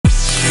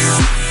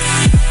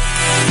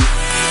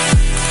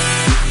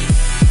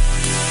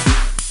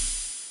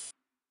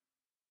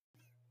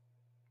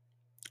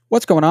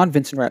What's going on?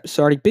 Vincent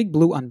Rapisardi, Big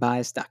Blue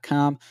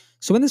Unbiased.com.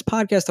 So in this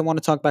podcast, I want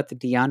to talk about the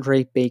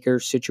DeAndre Baker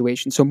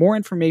situation. So more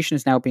information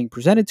is now being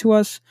presented to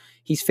us.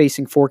 He's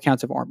facing 4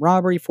 counts of armed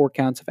robbery, 4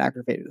 counts of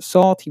aggravated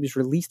assault. He was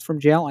released from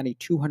jail on a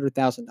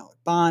 $200,000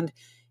 bond.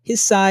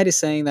 His side is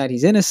saying that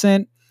he's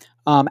innocent.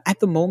 At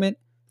the moment,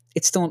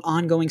 it's still an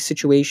ongoing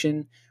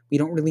situation. We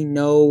don't really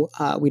know.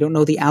 We don't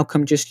know the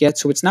outcome just yet.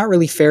 So it's not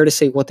really fair to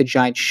say what the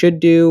Giants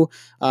should do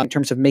in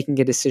terms of making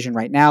a decision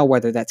right now,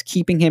 whether that's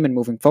keeping him and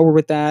moving forward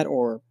with that,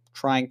 or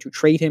trying to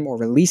trade him or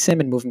release him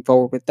and moving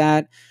forward with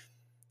that.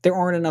 There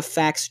aren't enough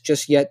facts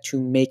just yet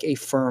to make a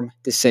firm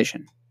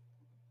decision.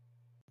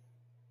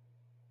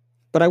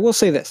 But I will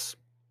say this.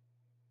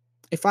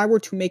 If I were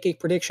to make a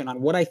prediction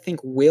on what I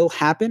think will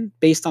happen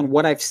based on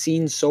what I've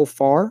seen so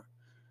far,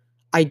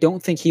 I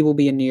don't think he will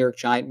be a New York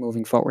Giant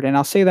moving forward. And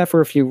I'll say that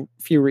for a few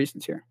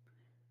reasons here.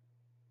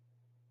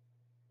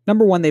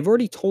 Number one, they've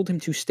already told him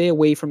to stay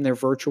away from their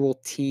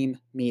virtual team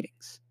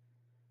meetings.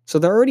 So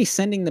they're already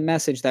sending the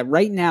message that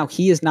right now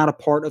he is not a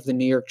part of the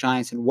New York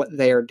Giants and what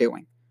they are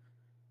doing.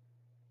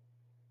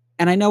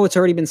 And I know it's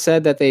already been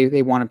said that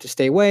they want him to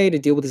stay away to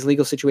deal with his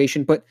legal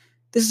situation, but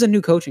this is a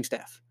new coaching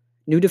staff,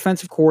 new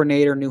defensive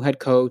coordinator, new head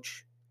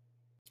coach.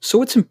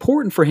 So it's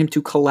important for him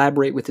to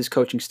collaborate with his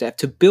coaching staff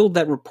to build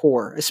that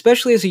rapport,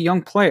 especially as a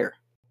young player.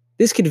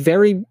 This could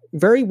very,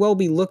 very well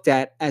be looked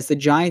at as the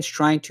Giants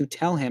trying to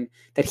tell him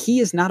that he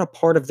is not a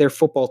part of their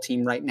football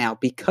team right now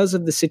because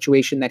of the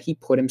situation that he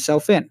put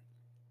himself in.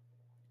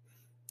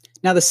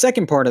 Now, the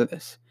second part of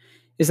this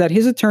is that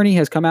his attorney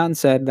has come out and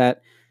said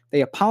that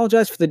they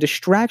apologize for the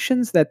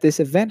distractions that this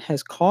event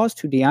has caused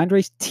to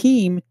DeAndre's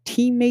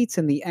teammates,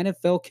 and the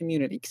NFL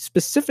community,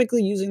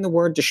 specifically using the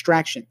word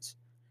distractions.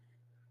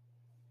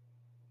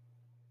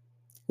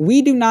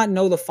 We do not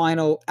know the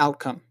final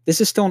outcome.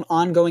 This is still an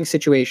ongoing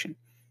situation.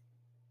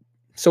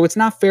 So it's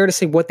not fair to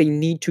say what they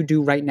need to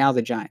do right now,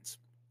 the Giants,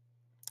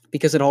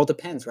 because it all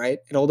depends, right?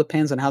 It all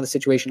depends on how the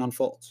situation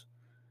unfolds.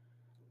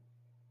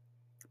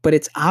 But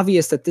it's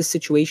obvious that this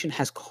situation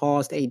has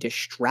caused a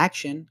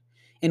distraction.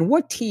 And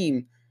what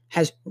team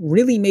has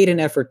really made an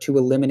effort to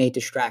eliminate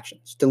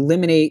distractions, to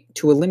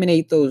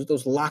eliminate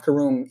those locker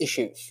room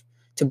issues,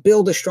 to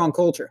build a strong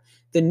culture?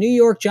 The New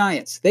York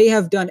Giants, they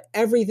have done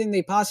everything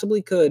they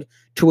possibly could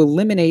to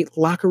eliminate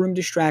locker room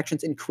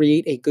distractions and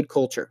create a good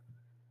culture.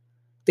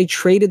 They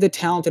traded the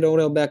talented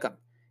Odell Beckham.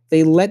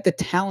 They let the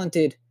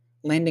talented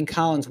Landon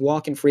Collins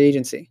walk in free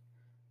agency.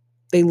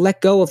 They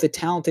let go of the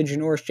talented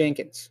Janoris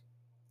Jenkins.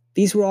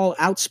 These were all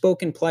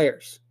outspoken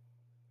players.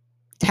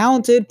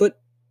 Talented,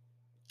 but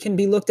can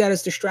be looked at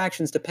as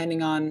distractions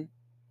depending on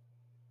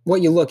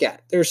what you look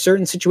at. There are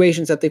certain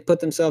situations that they put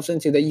themselves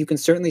into that you can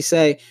certainly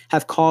say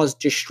have caused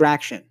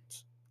distraction.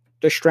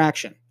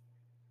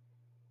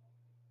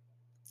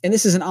 And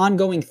this is an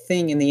ongoing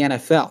thing in the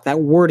NFL.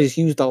 That word is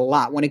used a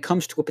lot. When it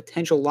comes to a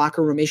potential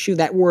locker room issue,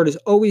 that word is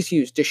always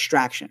used,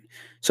 distraction.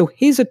 So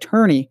his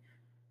attorney,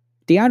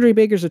 DeAndre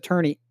Baker's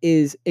attorney,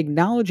 is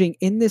acknowledging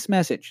in this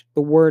message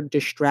the word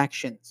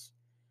distractions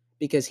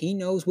because he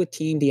knows what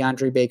team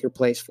DeAndre Baker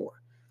plays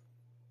for.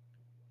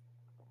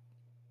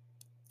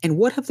 And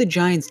what have the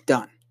Giants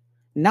done?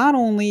 Not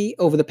only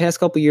over the past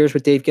couple of years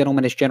with Dave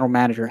Gettleman as general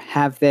manager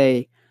have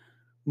they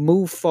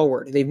moved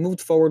forward. They've moved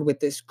forward with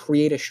this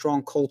create a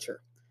strong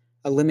culture,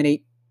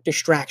 eliminate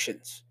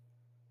distractions.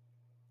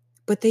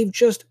 But they've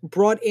just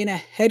brought in a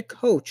head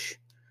coach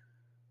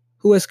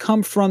who has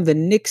come from the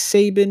Nick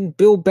Saban,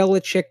 Bill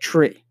Belichick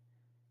tree,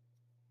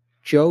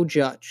 Joe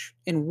Judge.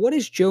 And what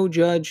is Joe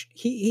Judge?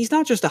 He's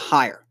not just a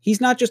hire. He's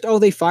not just,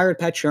 they fired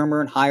Pat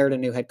Shurmur and hired a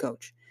new head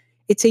coach.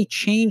 It's a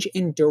change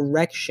in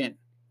direction.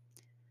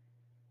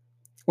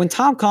 When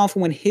Tom Coughlin,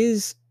 when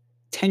his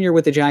tenure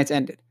with the Giants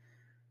ended,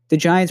 the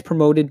Giants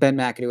promoted Ben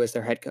McAdoo as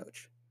their head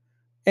coach.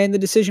 And the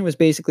decision was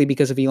basically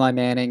because of Eli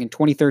Manning. In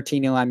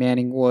 2013, Eli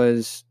Manning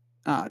was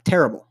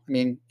terrible. I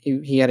mean,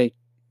 he had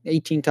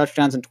 18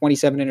 touchdowns and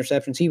 27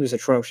 interceptions. He was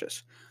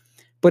atrocious.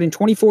 But in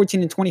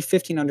 2014 and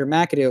 2015 under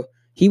McAdoo,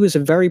 he was a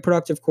very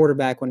productive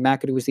quarterback when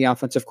McAdoo was the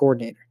offensive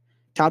coordinator.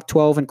 Top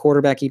 12 in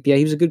quarterback EPA.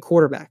 He was a good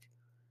quarterback.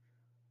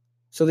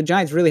 So the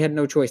Giants really had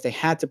no choice. They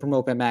had to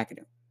promote Ben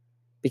McAdoo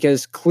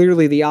because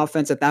clearly the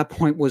offense at that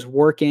point was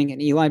working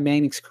and Eli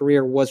Manning's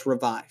career was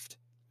revived.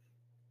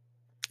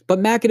 But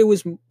McAdoo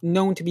was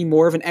known to be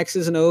more of an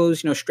X's and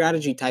O's,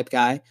 strategy type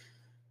guy,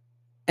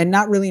 and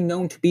not really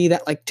known to be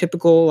that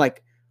typical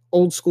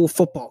old school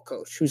football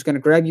coach who's going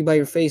to grab you by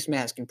your face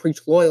mask and preach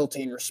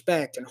loyalty and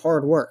respect and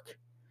hard work.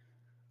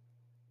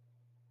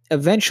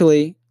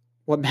 Eventually,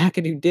 what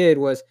McAdoo did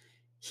was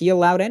he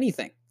allowed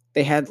anything.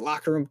 They had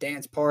locker room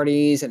dance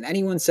parties and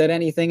anyone said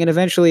anything, and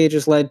eventually it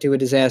just led to a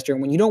disaster.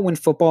 And when you don't win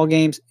football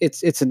games,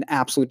 it's an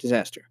absolute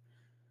disaster.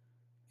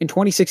 In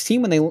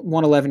 2016, when they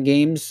won 11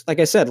 games, like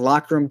I said,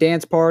 locker room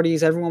dance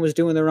parties, everyone was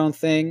doing their own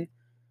thing.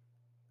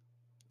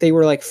 They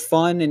were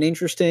fun and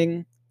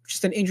interesting,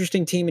 just an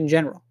interesting team in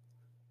general.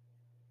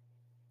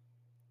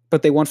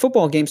 But they won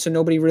football games, so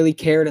nobody really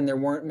cared and there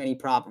weren't many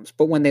problems.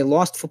 But when they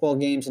lost football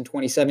games in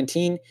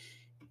 2017,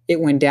 it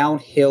went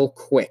downhill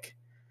quick.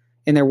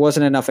 And there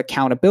wasn't enough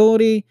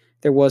accountability.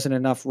 There wasn't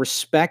enough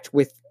respect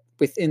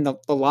within the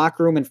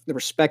locker room and the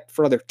respect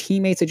for other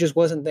teammates. It just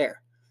wasn't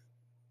there.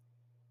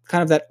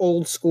 Kind of that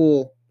old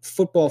school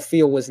football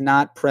feel was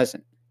not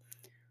present.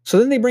 So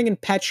then they bring in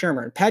Pat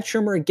Shurmur. And Pat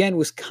Shurmur, again,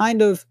 was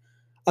kind of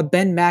a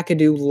Ben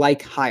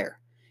McAdoo-like hire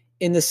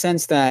in the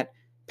sense that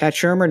Pat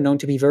Shurmur, known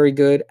to be very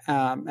good,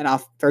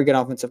 very good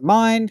offensive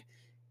mind.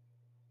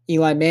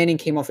 Eli Manning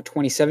came off a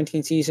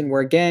 2017 season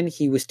where, again,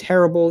 he was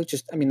terrible.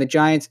 The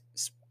Giants,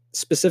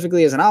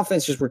 specifically as an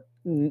offense, just were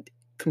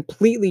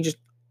completely just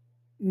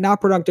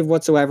not productive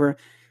whatsoever.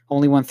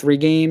 Only won 3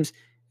 games.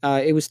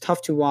 It was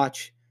tough to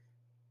watch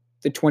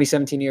the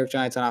 2017 New York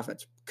Giants on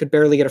offense. Could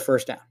barely get a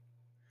first down.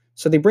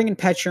 So they bring in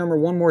Pat Shurmur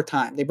one more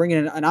time. They bring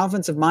in an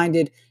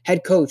offensive-minded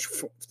head coach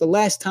for the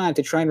last time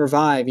to try and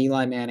revive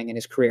Eli Manning in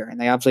his career. And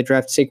they obviously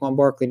drafted Saquon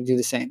Barkley to do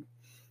the same.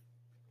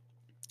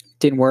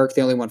 Didn't work.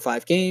 They only won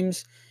 5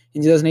 games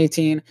in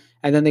 2018,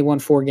 and then they won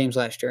 4 games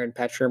last year, and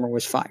Pat Shurmur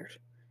was fired.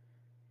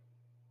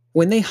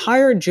 When they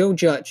hired Joe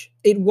Judge,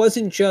 it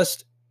wasn't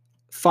just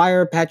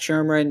fire Pat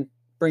Shurmur and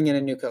bring in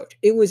a new coach.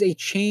 It was a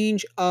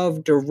change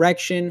of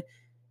direction,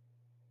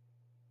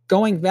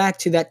 going back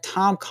to that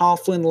Tom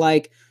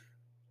Coughlin-like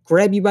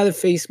grab you by the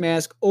face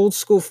mask, old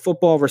school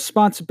football,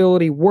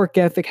 responsibility, work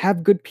ethic,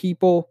 have good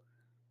people,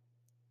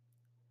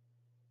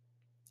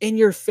 in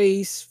your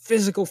face,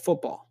 physical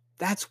football.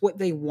 That's what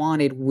they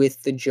wanted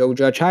with the Joe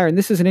Judge hire. And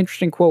this is an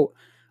interesting quote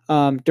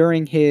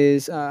during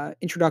his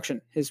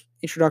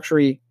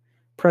introductory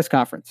press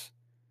conference.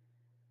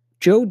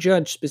 Joe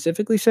Judge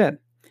specifically said,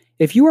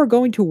 "If you are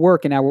going to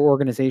work in our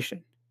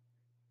organization,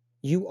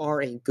 you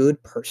are a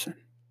good person."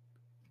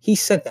 He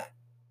said that.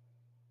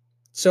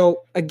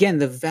 So, again,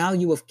 the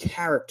value of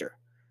character.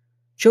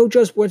 Joe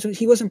Judge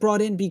wasn't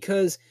brought in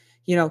because,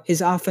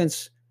 his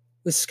offense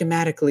was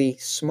schematically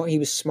smart. He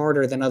was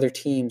smarter than other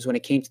teams when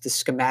it came to the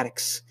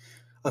schematics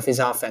of his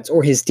offense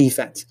or his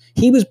defense.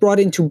 He was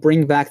brought in to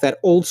bring back that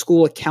old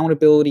school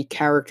accountability,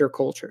 character,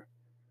 culture.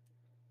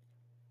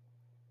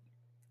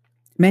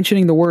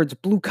 Mentioning the words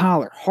blue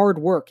collar, hard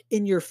work,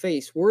 in your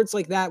face, words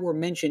like that were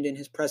mentioned in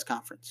his press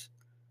conference.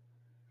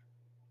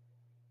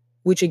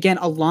 Which again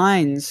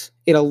aligns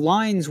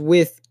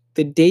with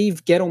the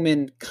Dave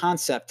Gettleman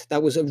concept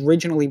that was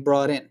originally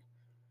brought in.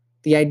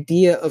 The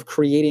idea of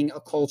creating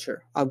a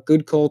culture, a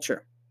good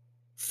culture,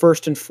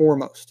 first and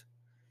foremost.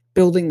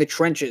 Building the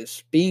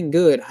trenches, being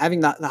good, having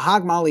the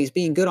hog mollies,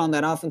 being good on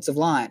that offensive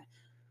line.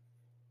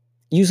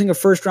 Using a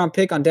first-round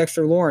pick on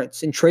Dexter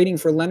Lawrence and trading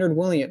for Leonard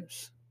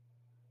Williams.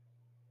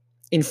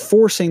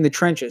 Enforcing the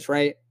trenches,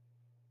 right?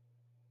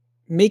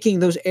 Making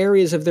those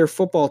areas of their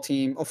football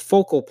team a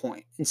focal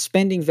point and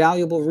spending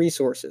valuable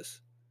resources.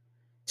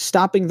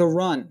 Stopping the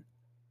run.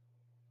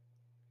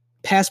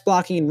 Pass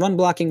blocking and run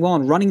blocking well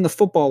and running the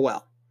football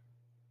well.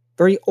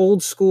 Very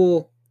old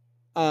school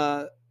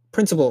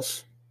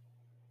principles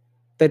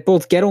that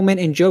both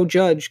Gettleman and Joe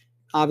Judge,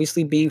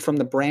 obviously being from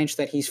the branch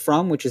that he's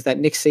from, which is that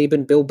Nick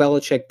Saban, Bill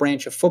Belichick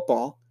branch of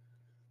football.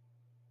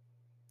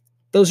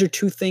 Those are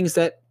two things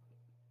that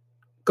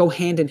go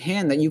hand in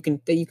hand, that you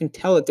can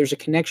tell that there's a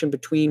connection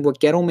between what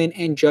Gettleman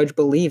and Judge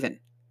believe in.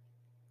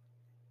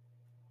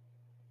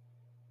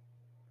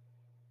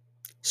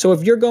 So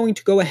if you're going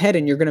to go ahead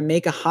and you're going to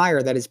make a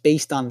hire that is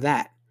based on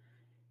that,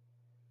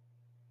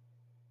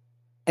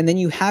 and then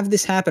you have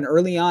this happen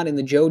early on in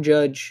the Joe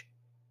Judge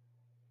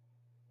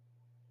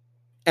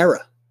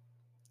era,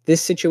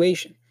 this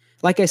situation,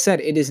 like I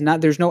said,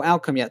 there's no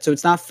outcome yet. So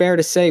it's not fair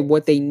to say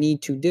what they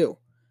need to do.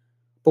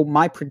 But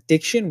my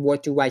prediction,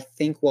 what do I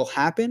think will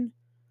happen?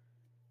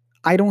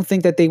 I don't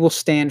think that they will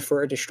stand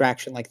for a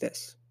distraction like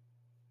this.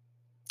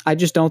 I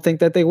just don't think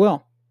that they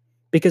will,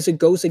 because it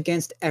goes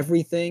against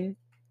everything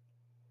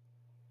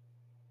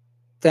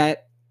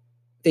that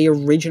they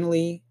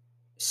originally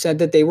said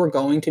that they were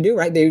going to do,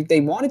 right?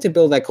 They wanted to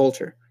build that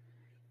culture.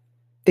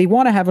 They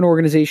want to have an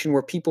organization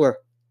where people are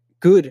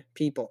good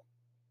people.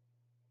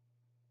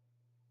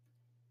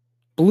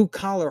 Blue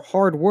collar,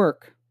 hard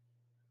work.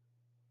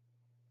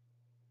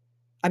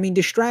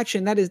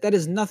 Distraction, that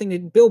is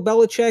nothing. Bill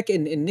Belichick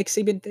and Nick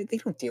Saban, they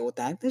don't deal with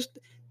that.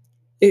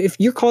 If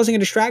you're causing a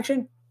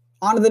distraction,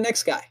 on to the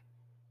next guy.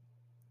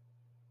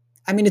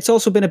 It's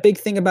also been a big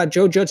thing about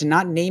Joe Judge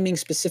not naming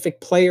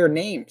specific player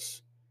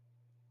names,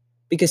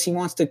 because he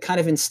wants to kind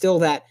of instill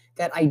that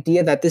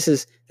idea that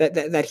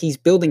that he's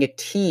building a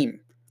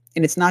team,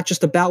 and it's not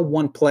just about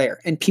one player,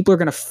 and people are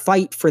going to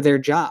fight for their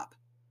job.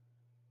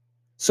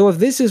 So if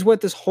this is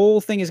what this whole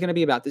thing is going to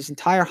be about, this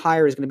entire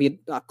hire is going to be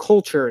a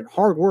culture and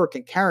hard work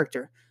and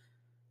character,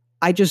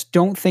 I just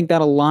don't think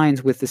that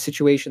aligns with the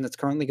situation that's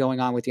currently going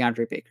on with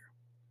DeAndre Baker.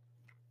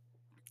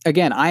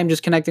 Again, I am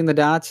just connecting the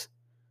dots.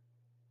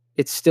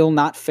 It's still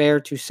not fair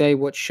to say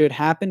what should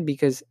happen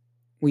because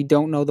we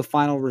don't know the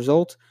final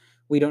result.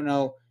 We don't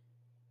know,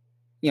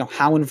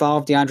 how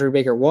involved DeAndre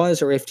Baker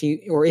was, or if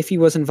he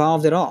was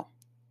involved at all.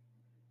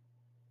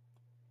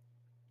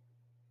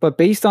 But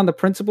based on the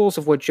principles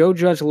of what Joe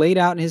Judge laid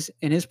out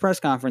in his press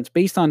conference,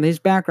 based on his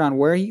background,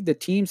 the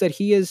teams that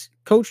he has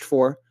coached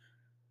for,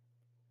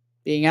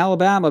 being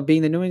Alabama,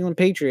 being the New England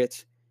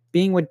Patriots,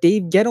 being what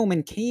Dave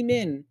Gettleman came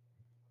in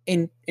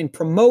and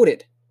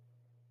promoted,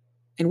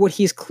 and what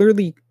he's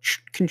clearly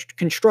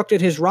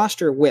constructed his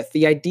roster with,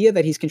 the idea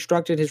that he's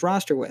constructed his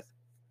roster with.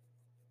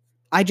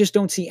 I just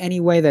don't see any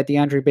way that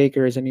DeAndre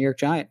Baker is a New York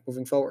Giant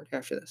moving forward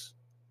after this.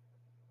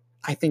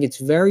 I think it's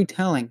very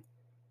telling,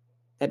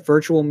 that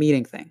virtual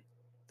meeting thing.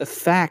 The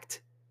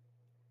fact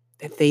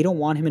that they don't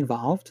want him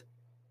involved.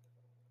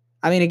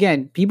 I mean,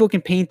 again, people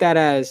can paint that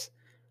as,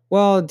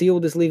 well, deal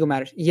with his legal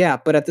matters. Yeah,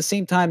 but at the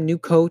same time, new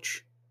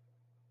coach,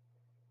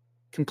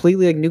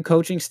 completely like new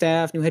coaching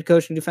staff, new head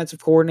coach, new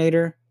defensive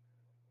coordinator.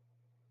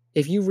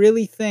 If you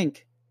really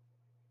think,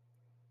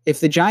 if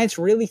the Giants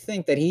really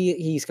think that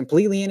he's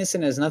completely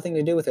innocent and has nothing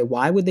to do with it,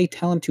 why would they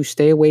tell him to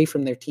stay away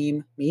from their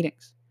team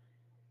meetings?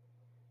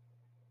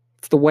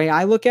 The way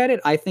I look at it,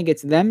 I think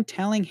it's them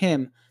telling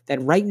him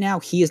that right now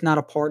he is not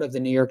a part of the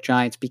New York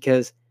Giants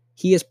because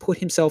he has put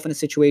himself in a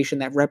situation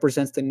that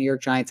represents the New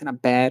York Giants in a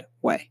bad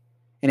way.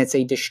 And it's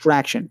a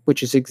distraction,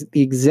 which is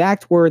the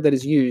exact word that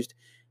is used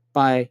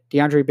by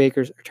DeAndre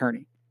Baker's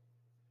attorney.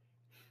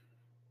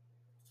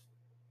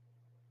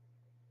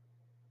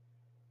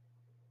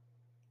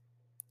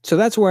 So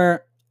that's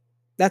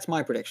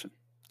my prediction.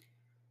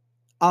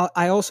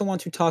 I also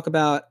want to talk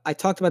about, I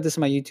talked about this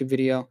in my YouTube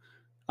video,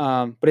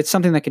 but it's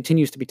something that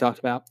continues to be talked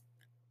about.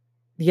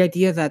 The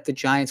idea that the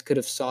Giants could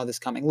have saw this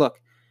coming. Look,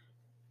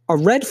 a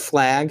red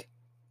flag,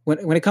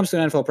 when it comes to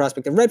an NFL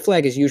prospect, the red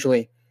flag is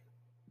usually,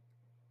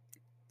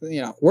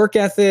 work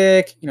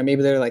ethic,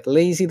 maybe they're like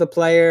lazy, the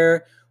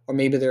player, or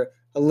maybe they're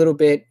a little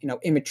bit,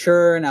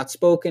 immature and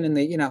outspoken and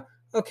they,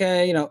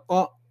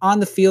 on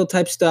the field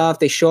type stuff,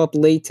 they show up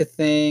late to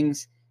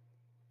things.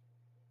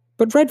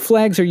 But red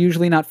flags are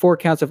usually not 4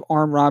 counts of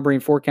armed robbery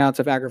and 4 counts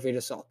of aggravated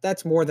assault.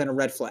 That's more than a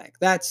red flag.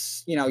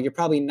 That's, you're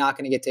probably not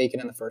going to get taken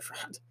in the first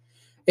round.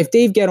 If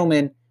Dave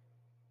Gettleman,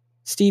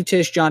 Steve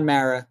Tisch, John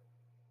Mara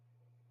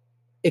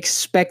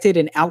expected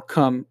an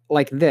outcome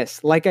like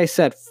this, like I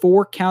said,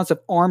 4 counts of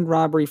armed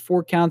robbery,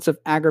 4 counts of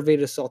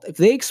aggravated assault. If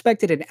they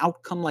expected an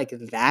outcome like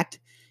that,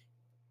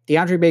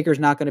 DeAndre Baker is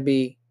not going to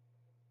be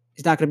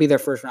their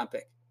first round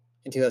pick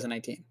in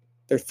 2019.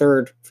 Their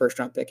third first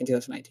round pick in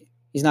 2019.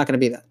 He's not going to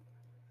be that.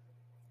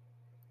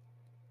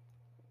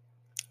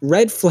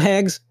 Red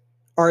flags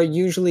are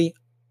usually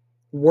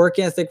work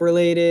ethic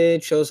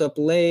related, shows up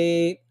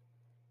late,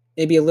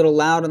 maybe a little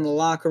loud in the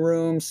locker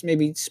rooms,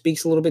 maybe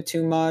speaks a little bit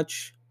too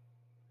much,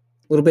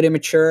 a little bit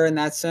immature in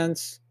that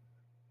sense.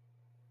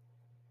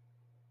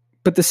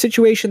 But the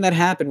situation that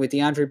happened with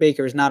DeAndre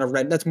Baker is not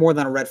that's more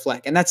than a red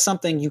flag. And that's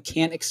something you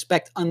can't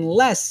expect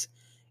unless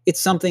it's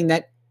something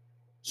that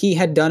he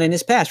had done in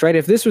his past, right?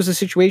 If this was a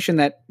situation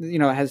that,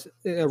 has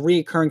a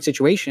reoccurring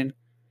situation,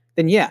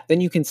 then yeah, then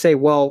you can say,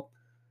 well,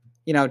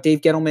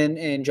 Dave Gettleman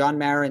and John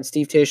Mara and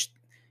Steve Tisch,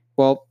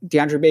 well,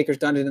 DeAndre Baker's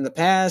done it in the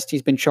past.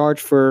 He's been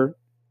charged for,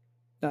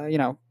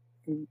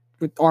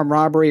 with armed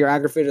robbery or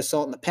aggravated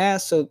assault in the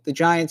past. So the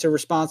Giants are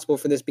responsible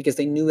for this because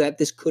they knew that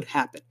this could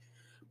happen.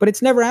 But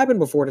it's never happened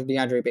before to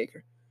DeAndre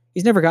Baker.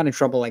 He's never gotten in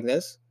trouble like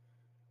this.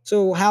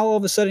 So how all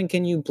of a sudden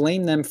can you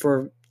blame them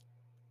for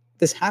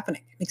this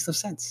happening? It makes no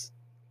sense.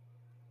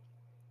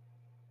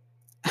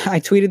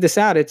 I tweeted this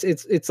out.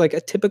 It's like a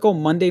typical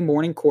Monday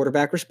morning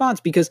quarterback response,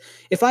 because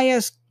if I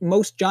asked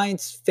most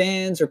Giants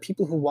fans or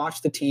people who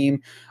watched the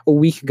team a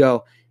week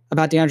ago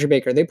about DeAndre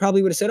Baker, they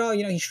probably would have said, oh,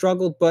 he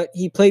struggled, but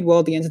he played well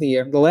at the end of the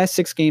year. The last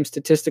 6 games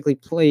statistically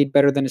played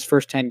better than his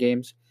first 10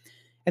 games.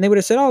 And they would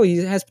have said, oh, he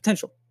has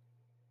potential.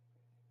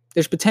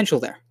 There's potential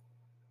there.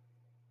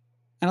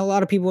 And a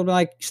lot of people would be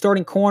like,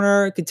 starting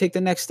corner, could take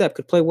the next step,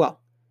 could play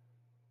well.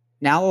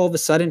 Now all of a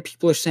sudden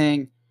people are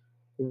saying,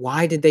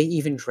 why did they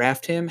even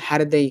draft him? How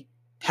do they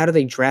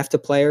draft a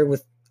player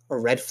with a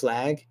red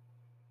flag?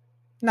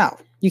 No,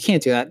 you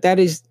can't do that. That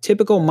is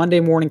typical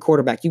Monday morning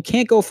quarterback. You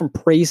can't go from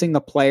praising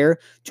the player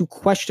to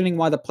questioning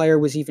why the player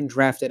was even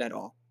drafted at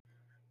all.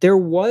 There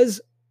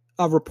was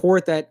a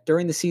report that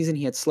during the season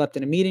he had slept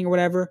in a meeting or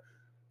whatever,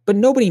 but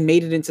nobody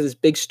made it into this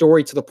big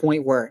story to the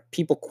point where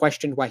people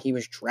questioned why he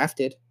was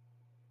drafted.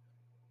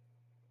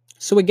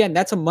 So again,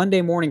 that's a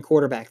Monday morning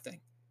quarterback thing.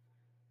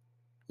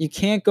 You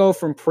can't go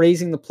from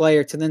praising the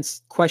player to then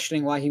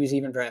questioning why he was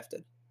even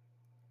drafted.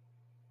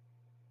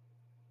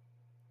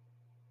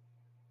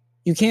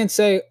 You can't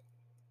say,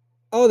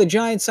 oh, the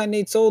Giants signed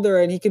Nate Solder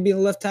and he could be the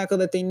left tackle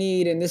that they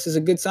need and this is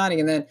a good signing.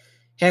 And then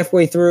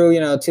halfway through,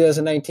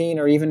 2019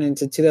 or even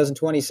into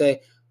 2020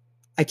 say,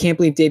 I can't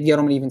believe Dave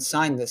Gettleman even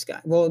signed this guy.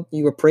 Well,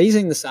 you were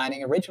praising the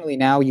signing originally.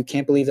 Now you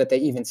can't believe that they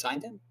even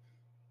signed him.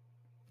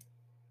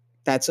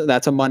 That's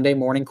a Monday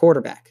morning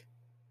quarterback.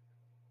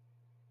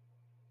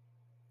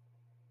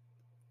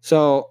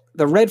 So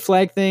the red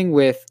flag thing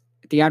with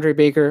DeAndre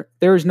Baker,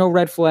 there is no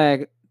red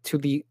flag to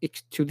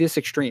this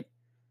extreme.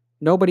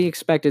 Nobody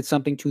expected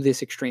something to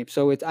this extreme.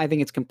 So I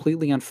think it's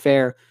completely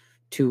unfair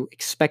to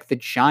expect the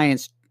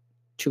Giants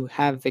to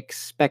have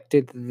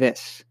expected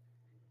this.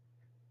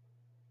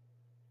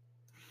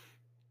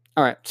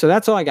 All right, so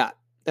that's all I got.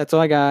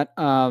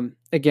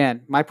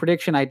 Again, my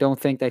prediction, I don't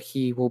think that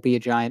he will be a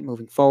Giant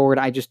moving forward.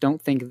 I just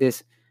don't think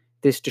this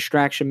this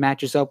distraction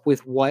matches up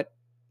with what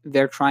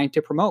they're trying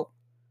to promote.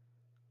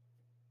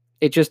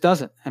 It just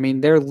doesn't. I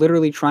mean, they're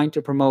literally trying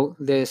to promote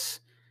this,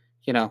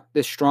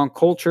 this strong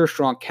culture,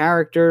 strong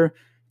character,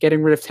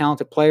 getting rid of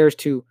talented players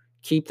to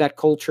keep that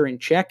culture in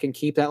check and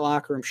keep that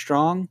locker room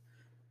strong.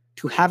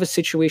 To have a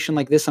situation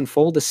like this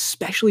unfold,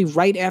 especially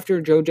right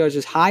after Joe Judge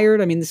is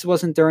hired. I mean, this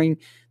wasn't during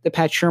the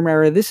Pat Shermer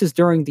era. This is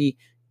during the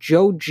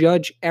Joe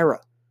Judge era.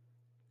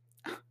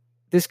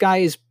 This guy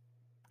is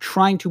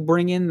trying to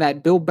bring in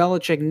that Bill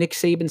Belichick, Nick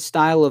Saban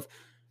style of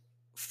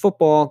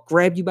football,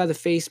 grab you by the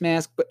face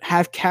mask, but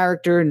have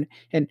character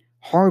and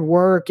hard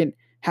work and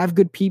have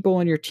good people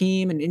on your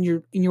team and in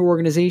your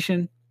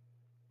organization.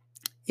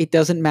 It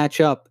doesn't match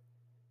up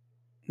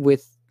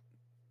with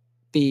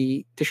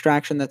the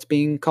distraction that's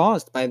being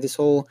caused by this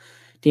whole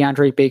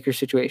DeAndre Baker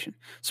situation.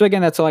 So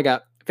again, that's all I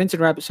got.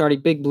 Vincent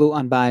Rapisardi,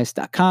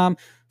 BigBlueUnbiased.com.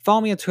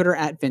 Follow me on Twitter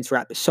at Vince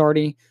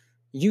Rapisardi.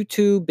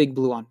 YouTube, Big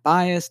Blue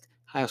Unbiased.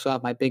 I also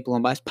have my Big Blue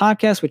Unbiased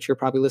podcast, which you're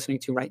probably listening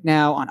to right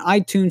now on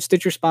iTunes,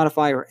 Stitcher,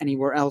 Spotify, or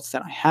anywhere else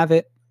that I have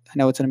it. I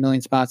know it's in a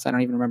million spots. I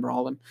don't even remember all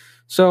of them.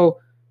 So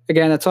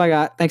again, that's all I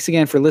got. Thanks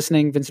again for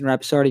listening. Vincent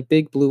Rapisardi,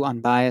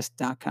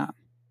 BigBlueUnbiased.com.